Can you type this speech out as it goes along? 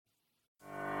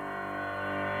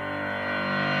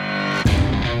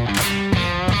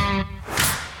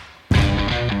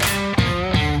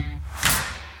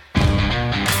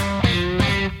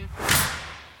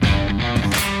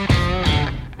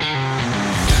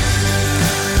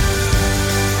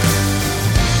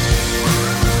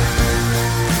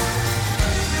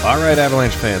All right,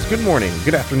 Avalanche fans, good morning,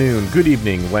 good afternoon, good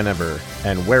evening, whenever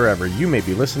and wherever you may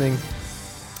be listening.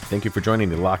 Thank you for joining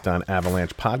the Locked On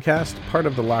Avalanche podcast, part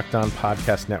of the Locked On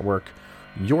Podcast Network,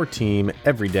 your team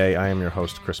every day. I am your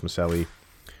host, Chris Maselli,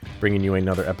 bringing you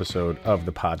another episode of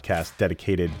the podcast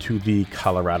dedicated to the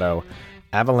Colorado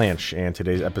Avalanche. And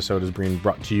today's episode is being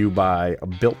brought to you by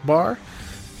Built Bar.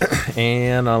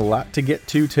 And a lot to get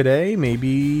to today.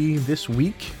 Maybe this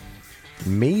week,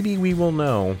 maybe we will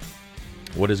know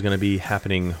what is going to be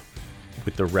happening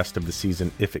with the rest of the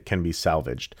season if it can be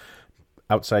salvaged.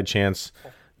 Outside chance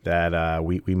that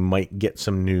we might get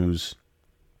some news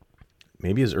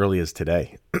maybe as early as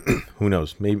today. Who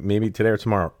knows? Maybe today or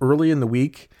tomorrow. Early in the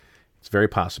week, it's very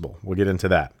possible. We'll get into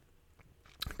that.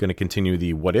 I'm going to continue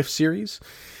the What If series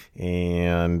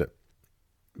and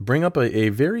bring up a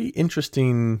very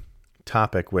interesting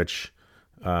topic, which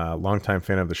a longtime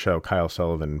fan of the show, Kyle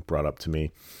Sullivan, brought up to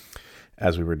me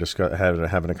as we were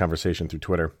having a conversation through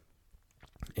Twitter.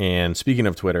 And speaking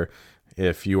of Twitter,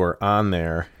 if you are on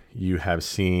there, you have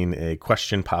seen a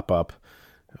question pop up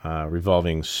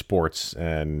revolving sports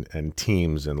and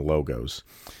teams and logos.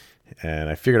 And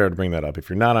I figured I would bring that up. If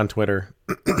you're not on Twitter,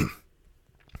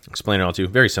 explain it all to you.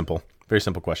 Very simple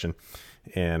question.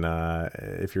 And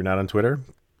if you're not on Twitter,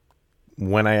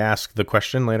 when I ask the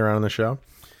question later on in the show,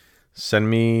 send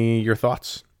me your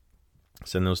thoughts.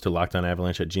 Send those to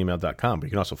lockedonavalanche@gmail.com. But you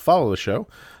can also follow the show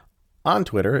on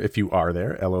Twitter if you are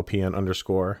there,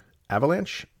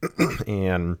 LOPN_Avalanche,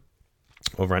 and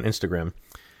over on Instagram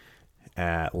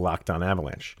at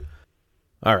LockedOnAvalanche.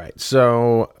 All right,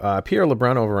 so Pierre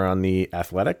LeBrun over on The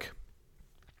Athletic,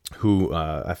 who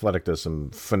Athletic does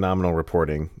some phenomenal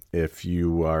reporting. If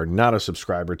you are not a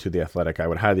subscriber to The Athletic, I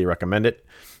would highly recommend it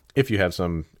if you have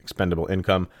some expendable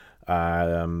income.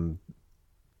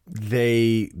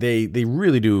 They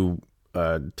really do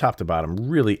top to bottom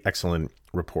really excellent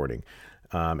reporting,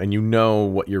 and you know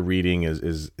what you're reading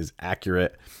is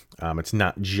accurate. It's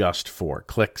not just for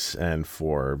clicks and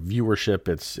for viewership.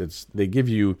 It's they give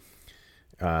you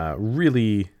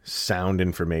really sound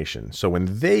information. So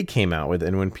when they came out with,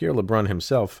 and when Pierre LeBrun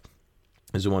himself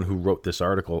is the one who wrote this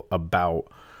article about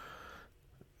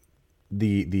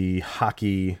the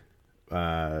hockey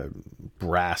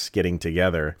brass getting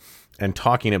together and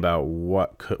talking about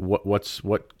what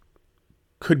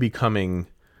could be coming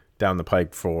down the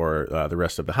pipe for the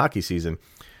rest of the hockey season,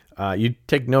 you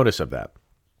take notice of that.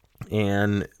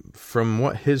 And from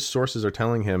what his sources are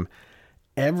telling him,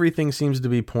 everything seems to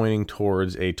be pointing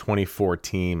towards a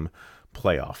 24-team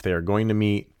playoff. They are going to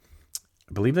meet,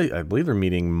 I believe they're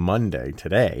meeting Monday,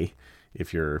 today,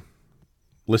 if you're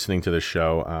listening to the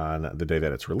show on the day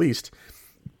that it's released.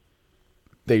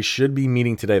 They should be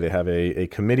meeting today. They have a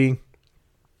committee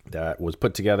that was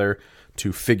put together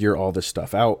to figure all this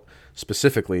stuff out,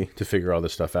 specifically to figure all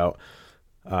this stuff out.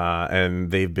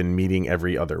 And they've been meeting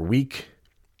every other week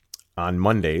on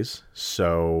Mondays.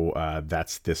 So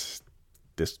that's this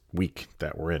week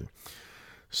that we're in.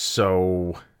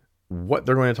 So what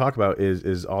they're going to talk about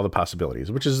is all the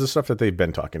possibilities, which is the stuff that they've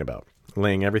been talking about,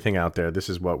 laying everything out there. This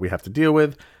is what we have to deal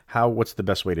with. What's the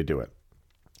best way to do it?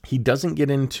 He doesn't get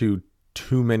into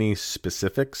too many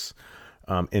specifics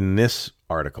in this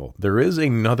article. There is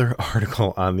another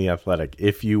article on The Athletic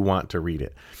if you want to read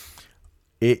it.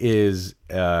 It's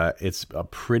a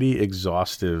pretty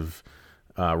exhaustive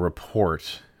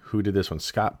report. Who did this one?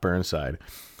 Scott Burnside.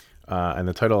 And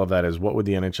the title of that is, "What would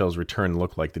the NHL's return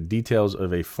look like? The details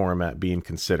of a format being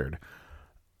considered."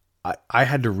 I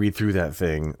had to read through that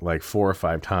thing like 4 or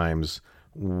 5 times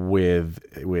with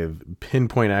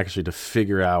pinpoint accuracy to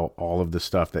figure out all of the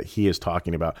stuff that he is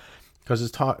talking about, because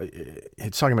it's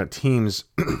talking about teams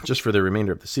just for the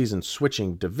remainder of the season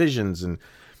switching divisions, and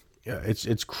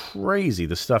it's crazy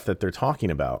the stuff that they're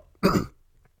talking about.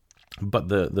 But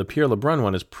the Pierre LeBrun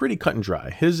one is pretty cut and dry.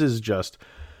 His is just,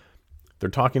 they're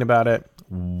talking about it,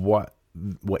 what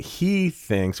he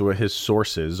thinks, what his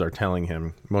sources are telling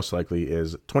him most likely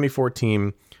is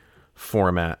 24-team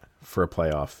format for a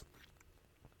playoff.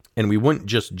 And we wouldn't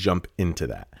just jump into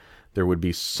that. There would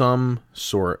be some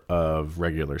sort of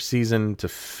regular season to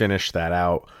finish that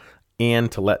out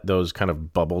and to let those kind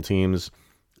of bubble teams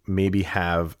maybe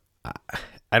have,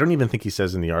 I don't even think he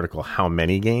says in the article how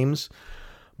many games,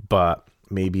 but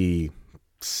maybe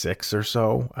 6 or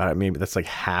so. Maybe that's like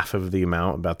half of the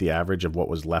amount, about the average of what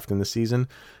was left in the season,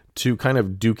 to kind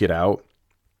of duke it out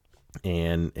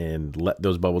and let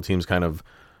those bubble teams kind of,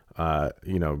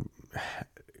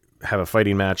 have a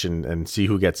fighting match and see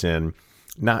who gets in,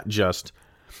 not just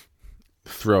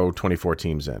throw 24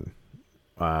 teams in.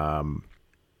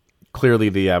 Clearly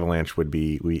the Avalanche would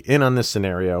be in on this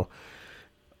scenario.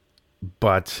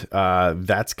 But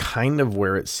that's kind of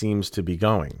where it seems to be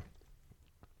going.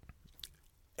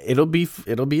 It'll be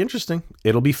interesting.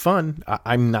 It'll be fun.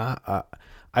 I'm not.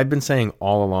 I've been saying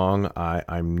all along.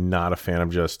 I'm not a fan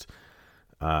of just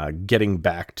getting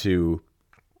back to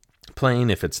playing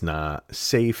if it's not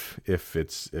safe. If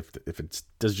it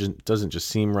doesn't just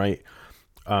seem right.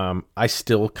 I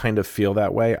still kind of feel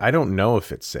that way. I don't know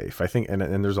if it's safe. I think,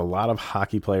 and there's a lot of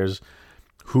hockey players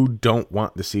who don't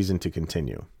want the season to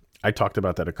continue. I talked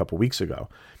about that a couple weeks ago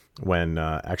when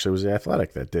actually it was The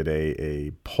Athletic that did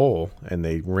a poll, and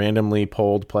they randomly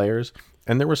polled players,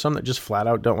 and there were some that just flat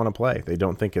out don't want to play. They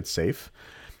don't think it's safe.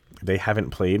 They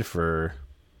haven't played for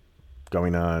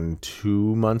going on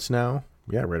 2 months now.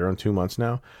 Yeah, right around 2 months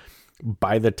now.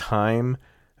 By the time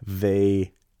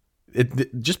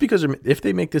just because if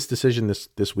they make this decision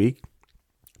this week,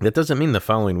 that doesn't mean the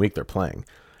following week they're playing.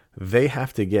 They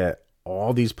have to get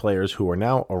all these players who are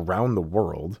now around the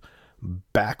world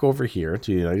back over here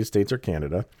to the United States or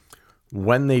Canada.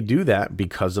 When they do that,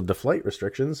 because of the flight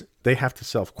restrictions, they have to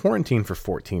self-quarantine for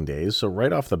 14 days. So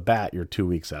right off the bat, you're 2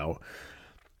 weeks out.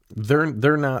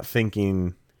 They're not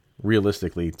thinking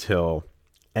realistically till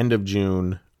end of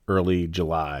June, early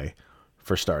July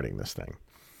for starting this thing.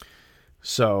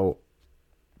 So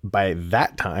by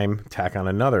that time, tack on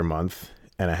another month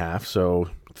and a half. So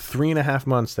 3.5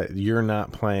 months that you're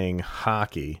not playing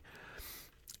hockey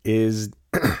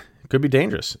could be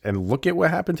dangerous. And look at what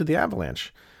happened to the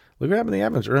Avalanche. Look what happened to the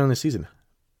Avalanche early in the season.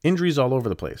 Injuries all over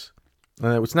the place.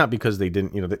 It's not because they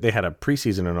didn't, they had a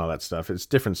preseason and all that stuff. It's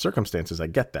different circumstances. I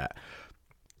get that.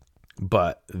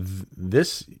 But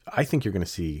this, I think you're going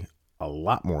to see a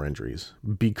lot more injuries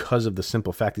because of the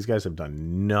simple fact these guys have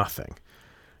done nothing.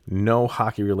 No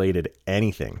hockey-related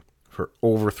anything for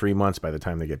over 3 months by the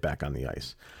time they get back on the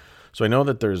ice. So I know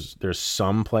that there's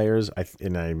some players,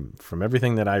 from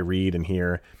everything that I read and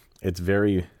hear, it's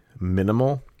very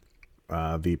minimal,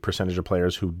 the percentage of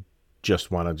players who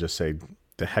just want to just say,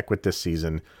 the heck with this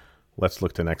season, let's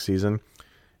look to next season.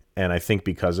 And I think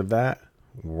because of that,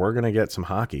 we're going to get some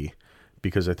hockey,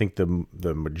 because I think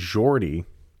the majority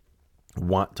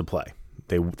want to play.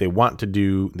 They want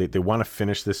to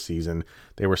finish this season.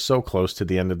 They were so close to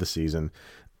the end of the season,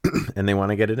 and they want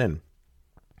to get it in.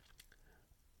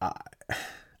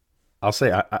 I'll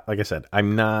say, like I said,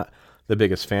 I'm not the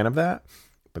biggest fan of that,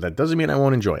 but that doesn't mean I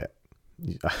won't enjoy it.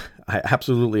 I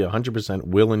absolutely 100%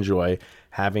 will enjoy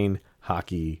having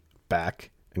hockey back,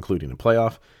 including a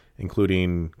playoff,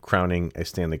 including crowning a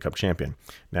Stanley Cup champion.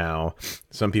 Now,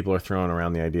 some people are throwing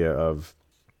around the idea of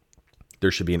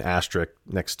there should be an asterisk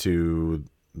next to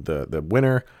the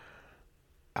winner.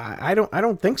 I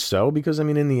don't think so, because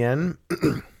in the end,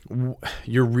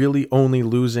 you're really only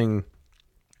losing.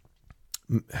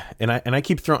 And I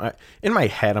keep throwing in my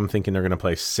head, I'm thinking they're going to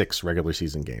play 6 regular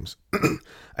season games. I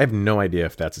have no idea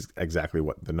if that's exactly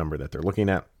what the number that they're looking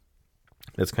at.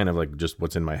 That's kind of like just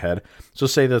what's in my head. So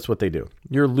say that's what they do.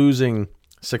 You're losing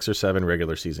 6 or 7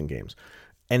 regular season games,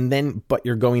 but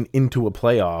you're going into a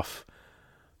playoff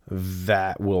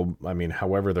that will,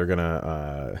 however they're going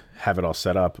to have it all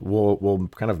set up, will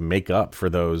kind of make up for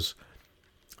those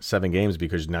 7 games,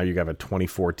 because now you have a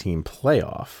 24-team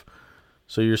playoff.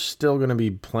 So you're still going to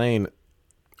be playing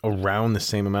around the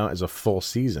same amount as a full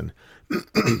season.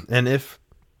 And if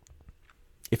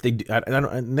they do,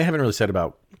 they haven't really said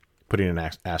about putting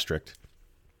an asterisk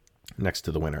next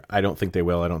to the winner. I don't think they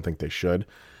will. I don't think they should.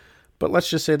 But let's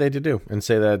just say they do, and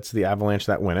say that it's the Avalanche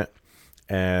that win it,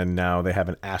 and now they have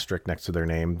an asterisk next to their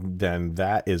name. Then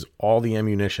that is all the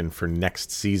ammunition for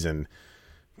next season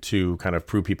to kind of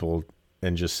prove people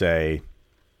and just say,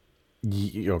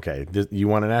 okay, you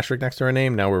want an asterisk next to our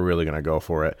name? Now we're really going to go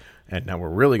for it, and now we're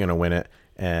really going to win it,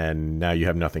 and now you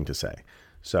have nothing to say.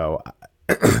 So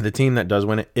the team that does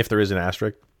win it, if there is an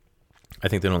asterisk, I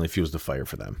think that only fuels the fire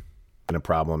for them and a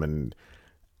problem. And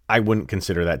I wouldn't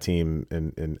consider that team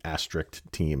an asterisk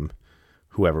team,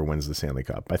 whoever wins the Stanley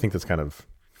Cup. I think that's kind of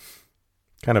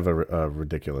a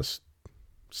ridiculous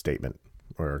statement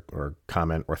or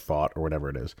comment or thought or whatever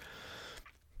it is.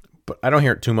 But I don't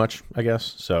hear it too much, I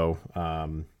guess. So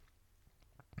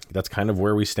that's kind of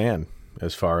where we stand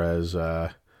as far as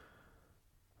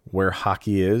where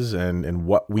hockey is and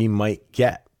what we might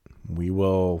get.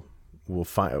 We'll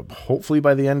find, hopefully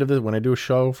by the end of it, when I do a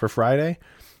show for Friday,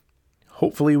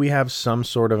 hopefully we have some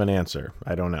sort of an answer.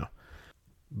 I don't know.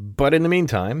 But in the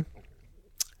meantime,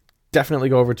 definitely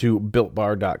go over to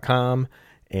BuiltBar.com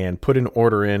and put an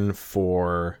order in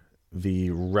for the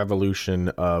revolution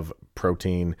of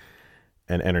protein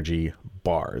and energy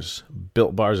bars.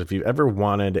 Built Bars, if you've ever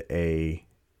wanted a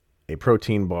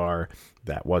protein bar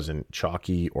that wasn't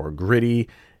chalky or gritty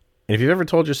And if you've ever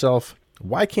told yourself,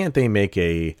 why can't they make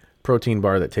a protein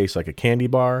bar that tastes like a candy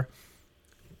bar?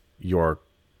 Your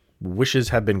wishes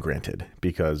have been granted,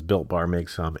 because Built Bar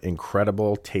makes some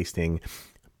incredible tasting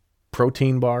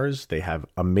protein bars. They have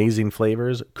amazing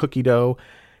flavors. Cookie dough,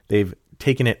 they've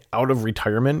taken it out of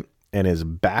retirement and is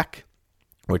back,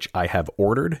 which I have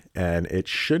ordered, and it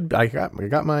should. I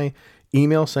got my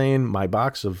email saying my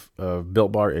box of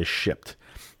Built Bar is shipped,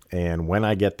 and when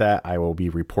I get that, I will be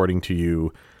reporting to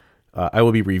you. I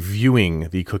will be reviewing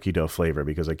the cookie dough flavor,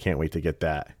 because I can't wait to get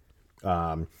that.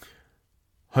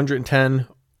 110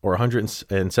 or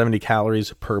 170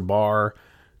 calories per bar.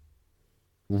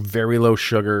 Very low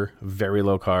sugar, very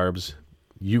low carbs.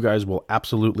 You guys will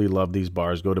absolutely love these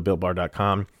bars. Go to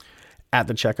BuiltBar.com. At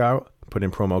the checkout, put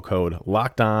in promo code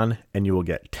LOCKEDON, and you will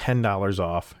get $10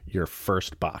 off your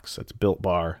first box. That's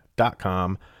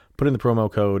BuiltBar.com. Put in the promo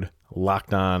code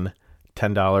LOCKEDON.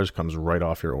 $10 comes right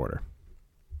off your order.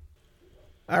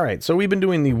 All right, so we've been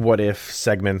doing the What If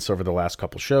segments over the last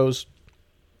couple shows,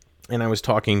 and I was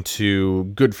talking to a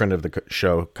good friend of the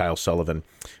show, Kyle Sullivan,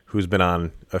 who's been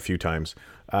on a few times.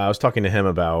 I was talking to him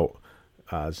about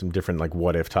some different like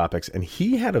what if topics, and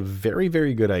he had a very,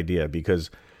 very good idea, because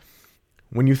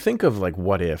when you think of like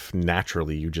what if,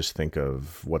 naturally you just think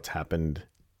of what's happened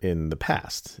in the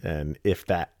past, and if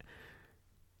that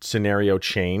scenario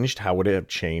changed, how would it have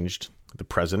changed the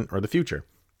present or the future?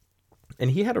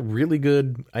 And he had a really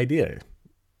good idea,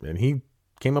 and he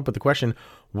came up with the question,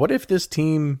 what if this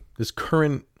team, this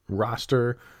current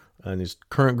roster and this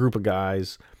current group of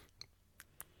guys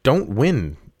don't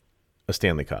win a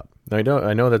Stanley Cup? Now,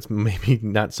 I know that's maybe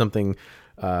not something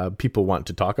people want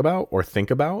to talk about or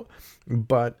think about,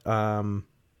 but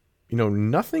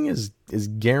nothing is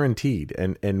guaranteed,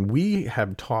 and we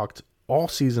have talked all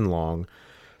season long,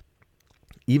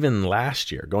 even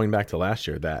last year, going back to last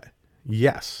year, that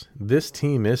yes, this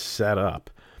team is set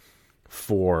up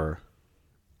for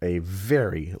a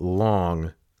very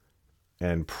long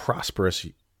and prosperous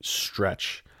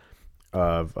stretch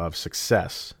of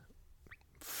success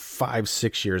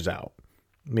 5-6 years out,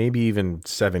 maybe even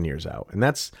 7 years out. And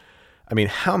that's, I mean,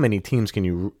 how many teams can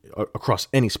you, across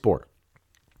any sport,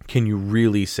 can you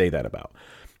really say that about?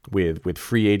 With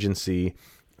free agency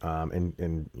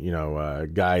and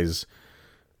guys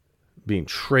being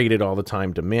traded all the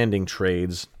time, demanding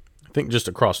trades. I think just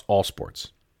across all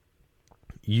sports,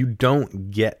 you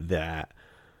don't get that.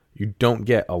 You don't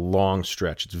get a long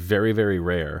stretch. It's very, very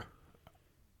rare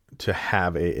to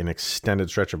have an extended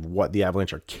stretch of what the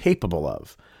Avalanche are capable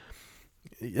of.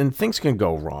 And things can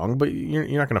go wrong, but you're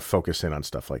not going to focus in on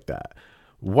stuff like that.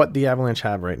 What the Avalanche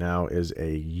have right now is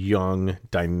a young,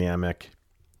 dynamic,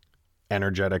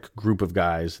 energetic group of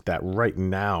guys that right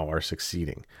now are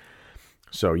succeeding.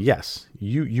 So yes,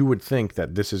 you would think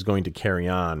that this is going to carry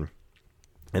on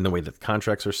in the way that the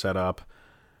contracts are set up.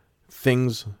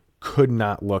 Things could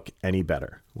not look any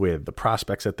better with the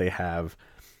prospects that they have.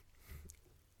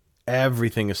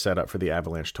 Everything is set up for the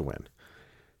Avalanche to win.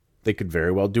 They could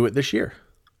very well do it this year.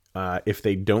 If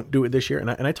they don't do it this year, and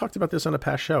I talked about this on a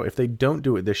past show, if they don't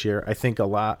do it this year, I think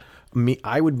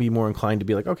I would be more inclined to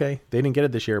be like, okay, they didn't get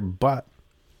it this year, but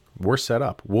we're set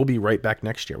up. We'll be right back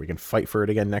next year. We can fight for it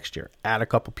again next year. Add a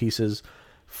couple pieces,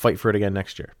 fight for it again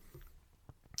next year.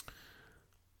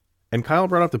 And Kyle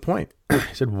brought up the point.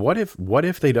 He said, what if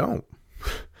they don't?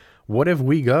 What if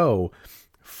we go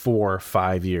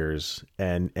 4-5 years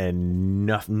and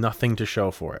nothing to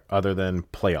show for it other than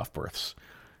playoff berths?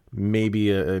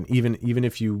 Maybe even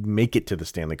if you make it to the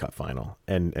Stanley Cup final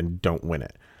and don't win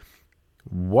it.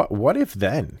 What if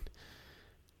then?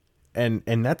 And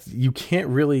that's, you can't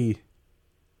really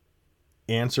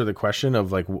answer the question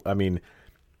of like, I mean,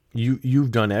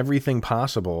 you've done everything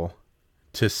possible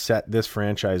to set this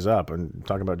franchise up, and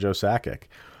talking about Joe Sakic.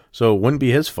 So it wouldn't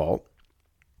be his fault.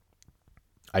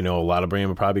 I know a lot of blame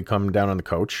would probably come down on the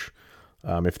coach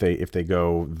if they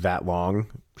go that long,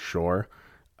 sure.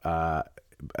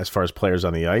 As far as players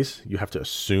on the ice, you have to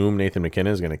assume Nathan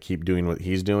MacKinnon is going to keep doing what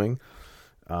he's doing.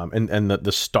 And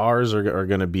the stars are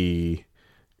going to be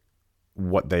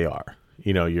what they are.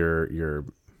 You know, your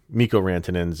Mikko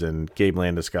Rantanens and Gabe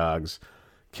Landeskog's,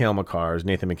 Cale Makar's,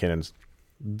 Nathan MacKinnon's.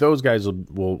 Those guys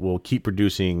will keep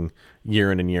producing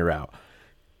year in and year out.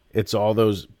 It's all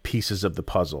those pieces of the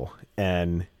puzzle.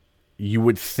 And you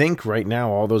would think right now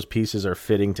all those pieces are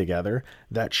fitting together.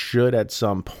 That should at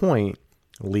some point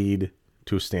lead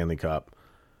to a Stanley Cup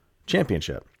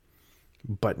championship.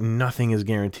 But nothing is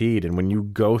guaranteed. And when you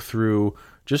go through,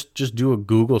 just do a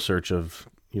Google search of,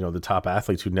 the top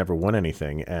athletes who never won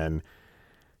anything. And,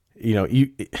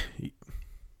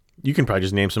 you can probably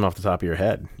just name some off the top of your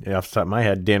head. Off the top of my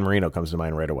head, Dan Marino comes to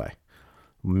mind right away.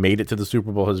 made it to the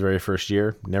Super Bowl his very first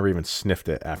year, never even sniffed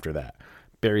it after that.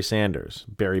 Barry Sanders,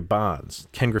 Barry Bonds,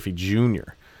 Ken Griffey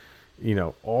Jr.,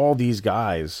 all these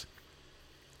guys,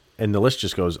 and the list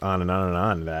just goes on and on and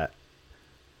on, that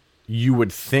you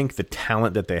would think the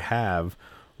talent that they have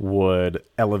would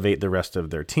elevate the rest of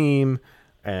their team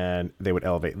and they would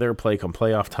elevate their play come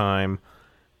playoff time.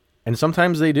 And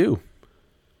sometimes they do.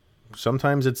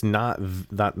 Sometimes it's not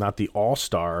the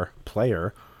all-star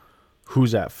player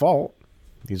who's at fault.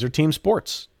 These are team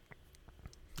sports.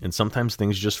 And sometimes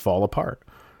things just fall apart.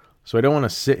 So I don't want to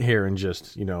sit here and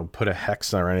just, put a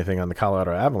hex or anything on the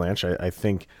Colorado Avalanche. I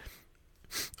think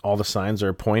all the signs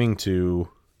are pointing to,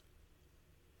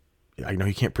 I know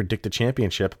you can't predict a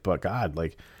championship, but God,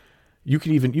 you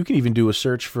can even do a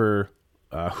search for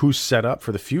who's set up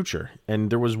for the future. And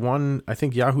there was one, I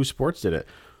think Yahoo Sports did it.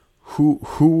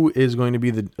 Who is going to be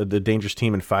the dangerous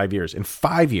team in 5 years? In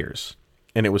 5 years,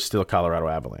 and it was still Colorado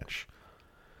Avalanche.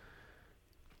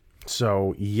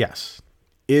 So yes,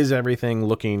 is everything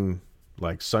looking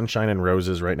like sunshine and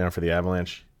roses right now for the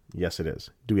Avalanche? Yes, it is.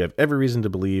 Do we have every reason to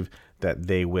believe that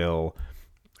they will,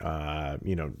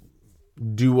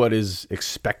 do what is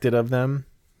expected of them?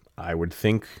 I would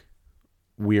think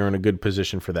we are in a good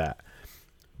position for that.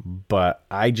 But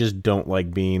I just don't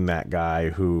like being that guy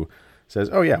who says,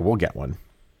 oh yeah, we'll get one.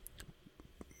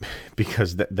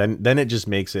 Because then it just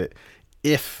makes it,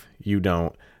 if you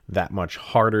don't, that much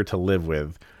harder to live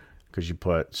with, because you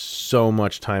put so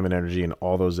much time and energy and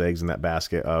all those eggs in that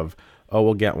basket of, oh,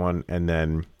 we'll get one. And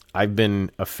then I've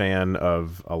been a fan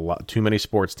of too many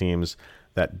sports teams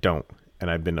that don't.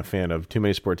 And I've been a fan of too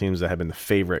many sport teams that have been the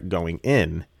favorite going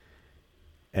in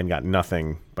and got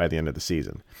nothing by the end of the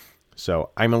season.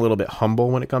 So I'm a little bit humble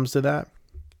when it comes to that,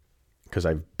 because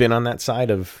I've been on that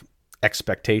side of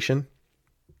expectation.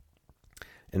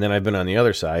 And then I've been on the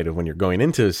other side of when you're going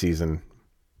into a season,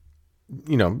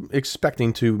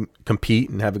 expecting to compete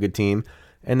and have a good team,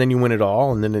 and then you win it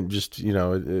all. And then it just,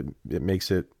 it makes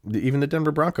it, even the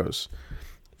Denver Broncos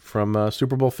from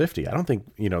Super Bowl 50. I don't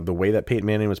think, the way that Peyton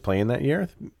Manning was playing that year,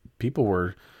 people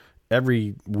were,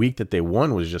 every week that they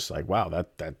won was just like, wow,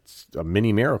 that's a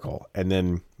mini miracle. And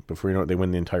then before you know it, they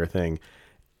win the entire thing.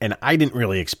 And I didn't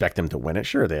really expect them to win it.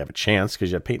 Sure, they have a chance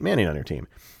because you have Peyton Manning on your team.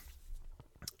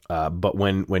 But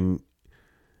when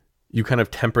you kind of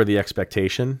temper the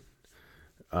expectation,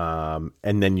 and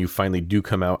then you finally do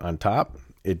come out on top,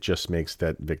 it just makes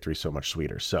that victory so much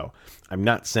sweeter. So I'm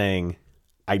not saying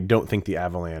I don't think the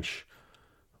Avalanche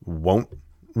won't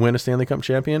win a Stanley Cup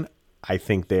champion. I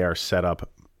think they are set up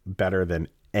better than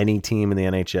any team in the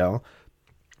NHL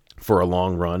for a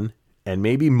long run and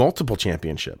maybe multiple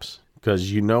championships,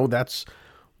 because that's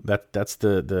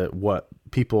the what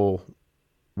people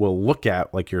will look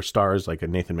at, like your stars, like a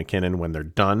Nathan McKinnon, when they're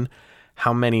done.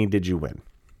 How many did you win?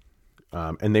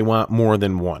 And they want more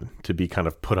than one to be kind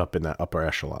of put up in that upper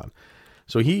echelon.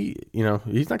 So he's not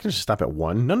going to just stop at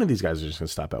one. None of these guys are just going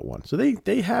to stop at one. So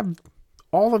they have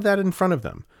all of that in front of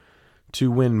them to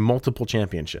win multiple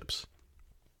championships.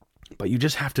 But you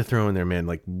just have to throw in there, man,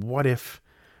 like, what if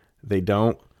they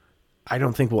don't? I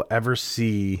don't think we'll ever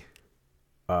see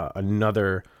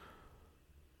another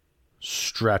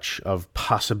stretch of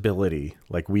possibility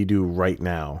like we do right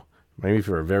now. Maybe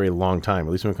for a very long time,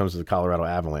 at least when it comes to the Colorado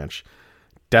Avalanche.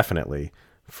 Definitely.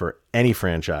 For any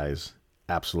franchise,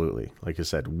 absolutely. Like I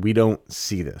said, we don't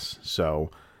see this.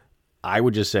 So I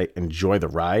would just say enjoy the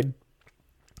ride.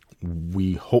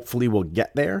 We hopefully will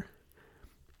get there.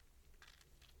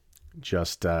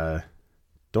 Just don't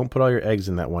put all your eggs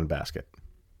in that one basket.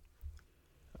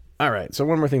 All right, so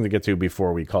one more thing to get to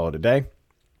before we call it a day.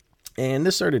 And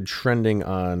this started trending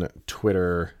on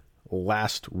Twitter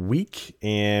last week,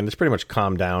 and it's pretty much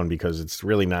calmed down because it's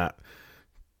really not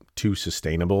too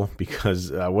sustainable.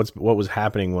 Because what was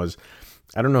happening was,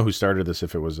 I don't know who started this,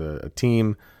 if it was a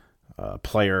team, a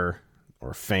player,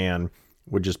 or a fan,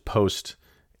 would just post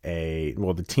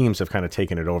the teams have kind of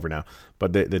taken it over now,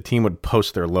 but the team would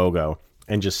post their logo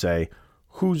and just say,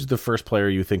 who's the first player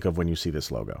you think of when you see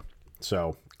this logo?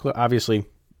 So obviously,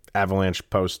 Avalanche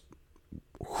post,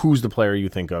 who's the player you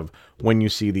think of when you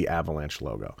see the Avalanche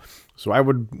logo? So I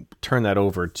would turn that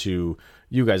over to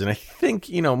you guys. And I think,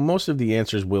 most of the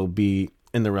answers will be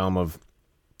in the realm of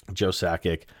Joe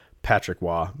Sakic, Patrick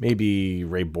Waugh, maybe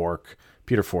Ray Bourque,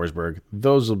 Peter Forsberg.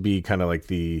 Those will be kind of like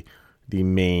the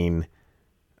main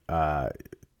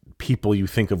people you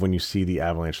think of when you see the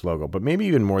Avalanche logo. But maybe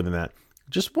even more than that,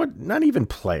 not even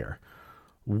player.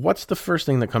 What's the first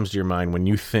thing that comes to your mind when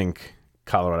you think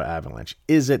Colorado Avalanche?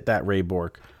 Is it that Ray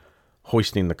Bourque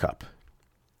hoisting the cup?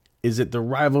 Is it the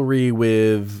rivalry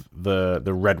with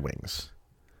the Red Wings?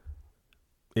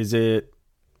 Is it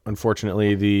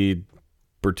unfortunately, the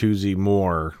Bertuzzi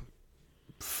Moore,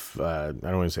 I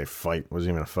don't want to say fight, it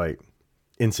wasn't even a fight,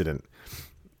 incident.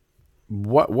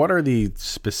 What are the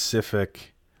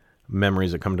specific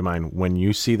memories that come to mind when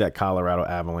you see that Colorado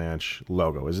Avalanche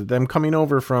logo? Is it them coming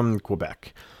over from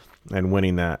Quebec and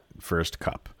winning that first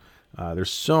cup?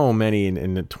 There's so many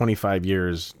in the 25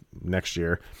 years next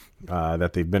year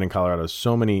that they've been in Colorado,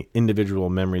 so many individual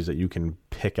memories that you can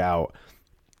pick out,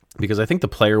 because I think the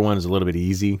player one is a little bit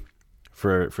easy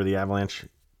for the Avalanche.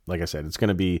 Like I said, it's going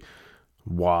to be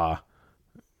Waugh,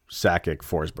 Sakic,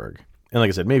 Forsberg. And like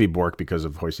I said, maybe Bork because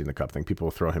of hoisting the cup thing. People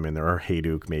will throw him in there, or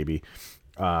Hayduk maybe.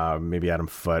 Maybe Adam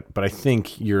Foote. But I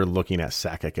think you're looking at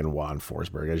Sakic and Waugh and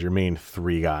Forsberg as your main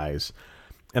three guys.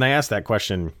 And I asked that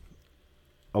question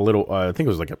a little, I think it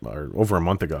was like over a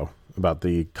month ago, about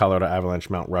the Colorado Avalanche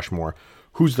Mount Rushmore.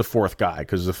 Who's the fourth guy?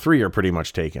 Because the three are pretty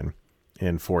much taken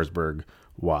in Forsberg,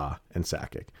 Waugh, and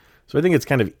Sakic. So I think it's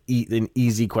kind of an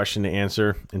easy question to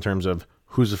answer in terms of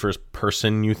who's the first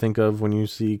person you think of when you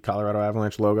see Colorado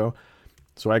Avalanche logo.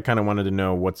 So I kind of wanted to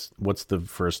know what's the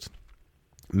first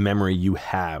memory you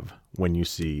have when you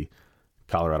see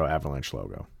Colorado Avalanche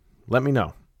logo. Let me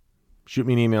know. Shoot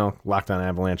me an email,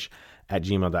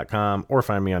 lockedonavalanche@gmail.com, or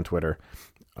find me on Twitter,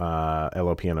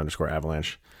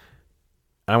 LOPN_avalanche.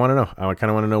 I want to know. I kind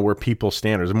of want to know where people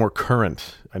stand. Is it more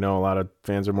current? I know a lot of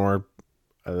fans are more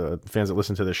fans that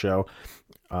listen to the show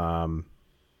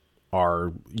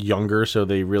are younger, so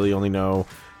they really only know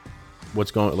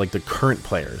what's going, like the current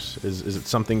players. Is it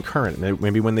something current?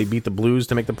 Maybe when they beat the Blues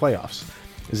to make the playoffs.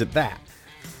 Is it that?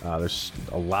 There's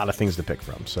a lot of things to pick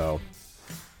from. So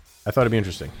I thought it'd be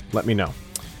interesting. Let me know.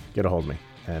 Get a hold of me,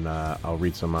 and I'll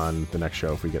read some on the next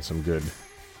show if we get some good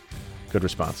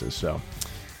responses. So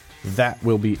that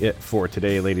will be it for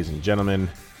today, ladies and gentlemen.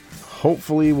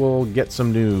 Hopefully we'll get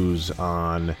some news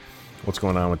on what's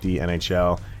going on with the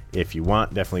NHL. If you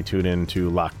want, definitely tune in to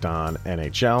Locked On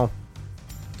NHL.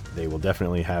 They will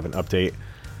definitely have an update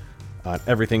on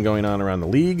everything going on around the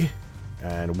league.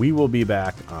 And we will be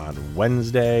back on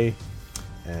Wednesday.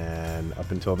 And up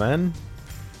until then,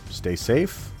 stay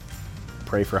safe,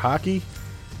 pray for hockey,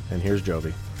 and here's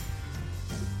Jovi.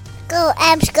 Go,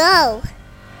 Abs, go!